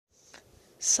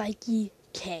Saiki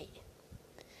K.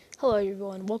 Hello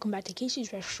everyone, welcome back to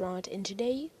Casey's Restaurant, and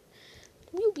today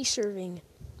we'll be serving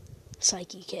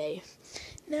Saiki K.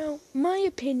 Now, my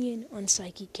opinion on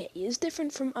Saiki K is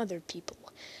different from other people.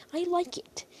 I like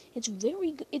it. It's a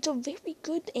very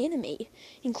good anime,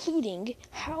 including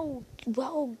how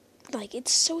well,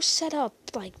 it's so set up,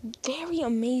 very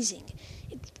amazing.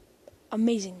 It's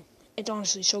amazing. It's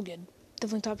honestly so good.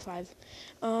 Definitely top 5.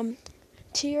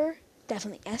 Tier,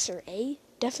 definitely S or A.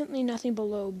 Definitely nothing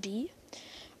below B.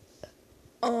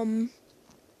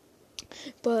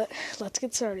 But let's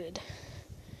get started.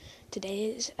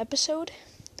 Today's episode,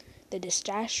 The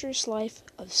Disastrous Life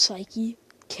of Saiki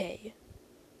K.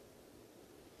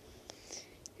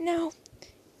 Now,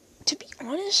 to be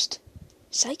honest,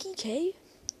 Saiki K,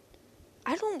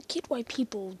 I don't get why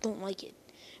people don't like it.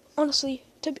 Honestly,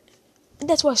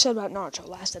 that's what I said about Naruto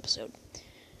last episode.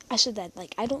 I said that,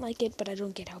 I don't like it, but I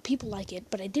don't get how people like it,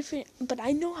 but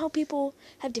I know how people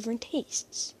have different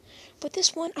tastes. But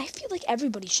this one, I feel like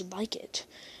everybody should like it.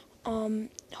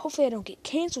 Hopefully I don't get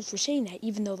canceled for saying that,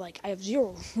 even though, I have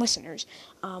 0 listeners.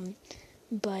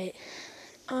 The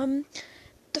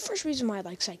first reason why I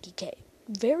like Saiki K,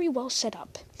 very well set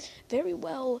up. Very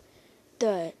well,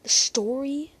 the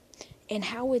story and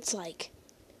how it's,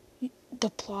 the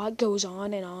plot goes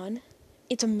on and on.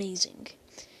 It's amazing.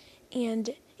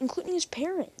 And including his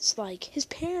parents. His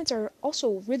parents are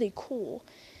also really cool.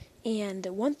 And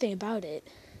one thing about it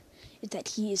is that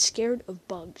he is scared of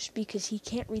bugs because he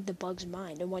can't read the bug's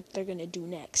mind and what they're going to do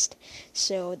next.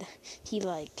 So he,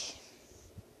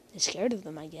 is scared of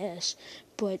them, I guess.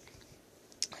 But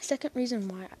the second reason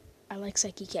why I like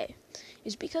Saiki K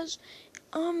is because,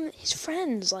 his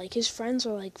friends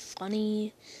are,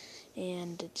 funny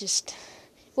and just...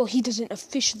 Well, he doesn't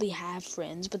officially have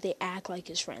friends, but they act like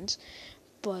his friends.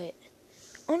 But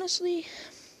honestly,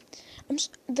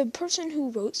 the person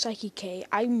who wrote Saiki K,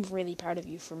 I'm really proud of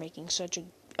you for making such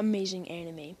an amazing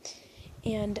anime.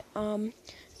 And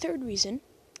third reason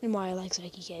why I like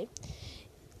Saiki K,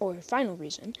 or final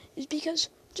reason, is because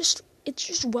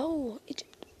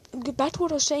back to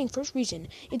what I was saying, first reason,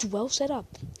 it's well set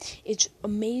up. It's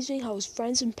amazing how his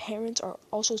friends and parents are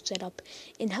also set up,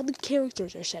 and how the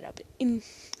characters are set up, in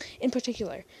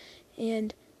particular.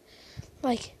 And,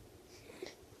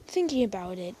 thinking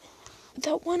about it,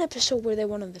 that one episode where they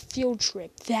went on the field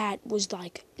trip, that was,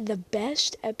 the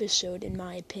best episode in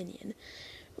my opinion.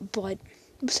 But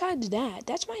besides that,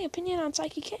 that's my opinion on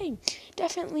Saiki K.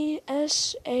 Definitely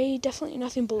S, A, definitely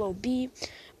nothing below B.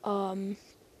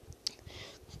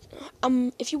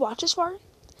 If you watch this far,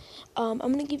 I'm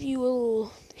going to give you a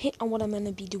little hint on what I'm going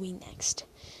to be doing next.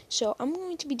 So, I'm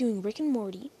going to be doing Rick and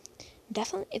Morty.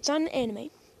 Definitely, it's on anime.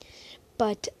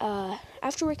 But,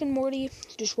 after Rick and Morty,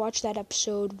 just watch that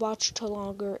episode, watch till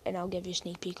longer, and I'll give you a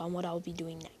sneak peek on what I'll be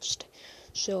doing next.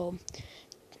 So,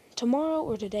 tomorrow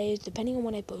or today, depending on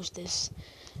when I post this,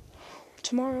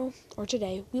 tomorrow or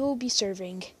today, we will be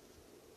serving